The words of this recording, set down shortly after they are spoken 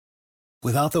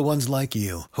Without the ones like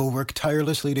you, who work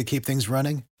tirelessly to keep things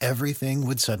running, everything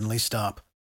would suddenly stop.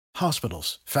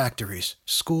 Hospitals, factories,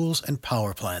 schools, and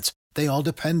power plants, they all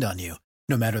depend on you.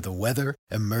 No matter the weather,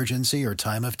 emergency, or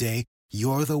time of day,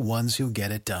 you're the ones who get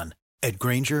it done. At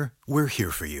Grainger, we're here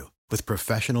for you with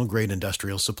professional-grade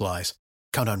industrial supplies.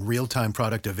 Count on real-time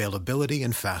product availability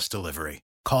and fast delivery.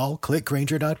 Call, click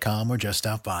Grainger.com, or just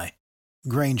stop by.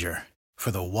 Grainger, for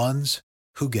the ones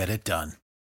who get it done.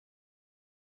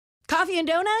 Coffee and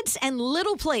donuts and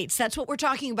little plates. That's what we're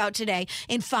talking about today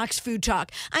in Fox Food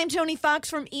Talk. I'm Toni Foxx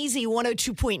from Easy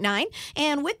 102.9.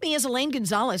 And with me is Elaine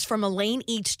Gonzalez from Elaine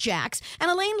Eats Jack's.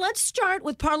 And Elaine, let's start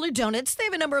with Parlor Donuts. They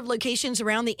have a number of locations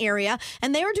around the area,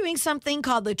 and they are doing something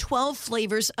called the 12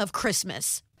 Flavors of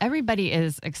Christmas. Everybody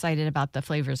is excited about the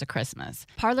flavors of Christmas.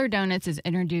 Parlor Donuts is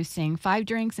introducing 5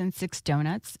 drinks and 6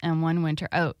 donuts and 1 winter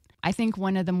oat. I think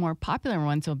one of the more popular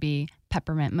ones will be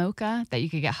peppermint mocha that you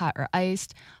could get hot or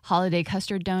iced, holiday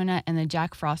custard donut, and the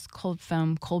Jack Frost cold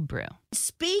foam cold brew.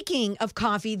 Speaking of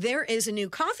coffee, there is a new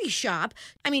coffee shop.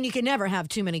 I mean, you can never have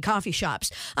too many coffee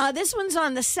shops. This one's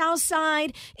on the south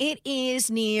side. It is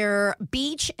near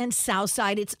Beach and South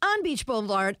Side. It's on Beach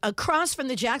Boulevard, across from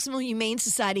the Jacksonville Humane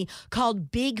Society, called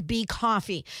Big B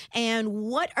Coffee. And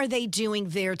what are they doing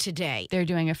there today? They're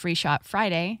doing a free shot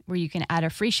Friday where you can add a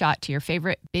free shot to your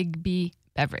favorite Big B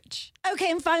beverage. Okay,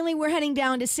 and finally, we're heading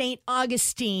down to St.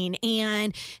 Augustine,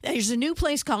 and there's a new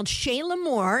place called Chez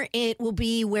L'Amour. It will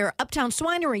be where Uptown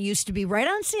Swinery used to be, right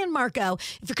on San Marco.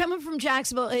 If you're coming from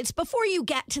Jacksonville, it's before you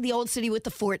get to the old city with the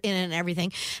fort in it and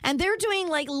everything. And they're doing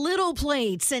like little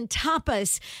plates and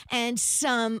tapas and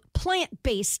some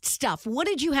plant-based stuff. What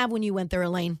did you have when you went there,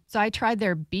 Elaine? So I tried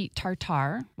their beet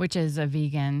tartare, which is a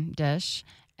vegan dish.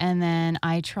 And then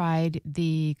I tried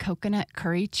the coconut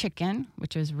curry chicken,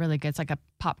 which was really good. It's like a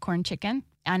popcorn chicken.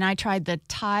 And I tried the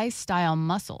Thai-style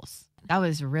mussels. That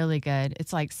was really good.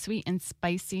 It's like sweet and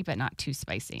spicy, but not too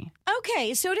spicy.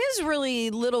 Okay, so it is really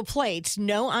little plates.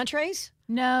 No entrees?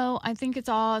 No, I think it's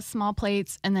all small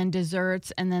plates and then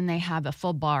desserts, and then they have a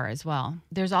full bar as well.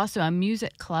 There's also a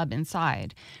music club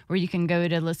inside where you can go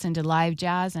to listen to live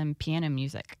jazz and piano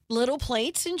music. Little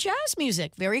plates and jazz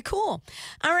music. Very cool.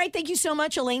 All right, thank you so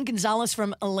much, Elaine Gonzalez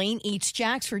from Elaine Eats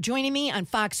Jack's, for joining me on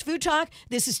Fox Food Talk.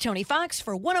 This is Toni Foxx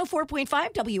for 104.5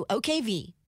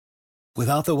 WOKV.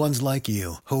 Without the ones like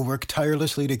you, who work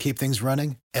tirelessly to keep things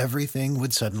running, everything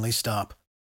would suddenly stop.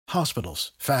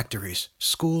 Hospitals, factories,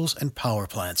 schools, and power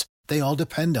plants, they all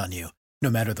depend on you. No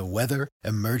matter the weather,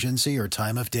 emergency, or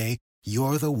time of day,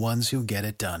 you're the ones who get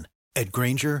it done. At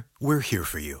Grainger, we're here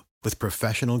for you with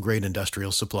professional-grade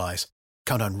industrial supplies.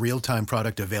 Count on real-time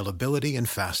product availability and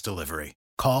fast delivery.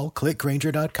 Call, click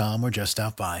Grainger.com, or just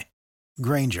stop by.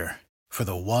 Grainger, for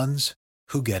the ones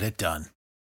who get it done.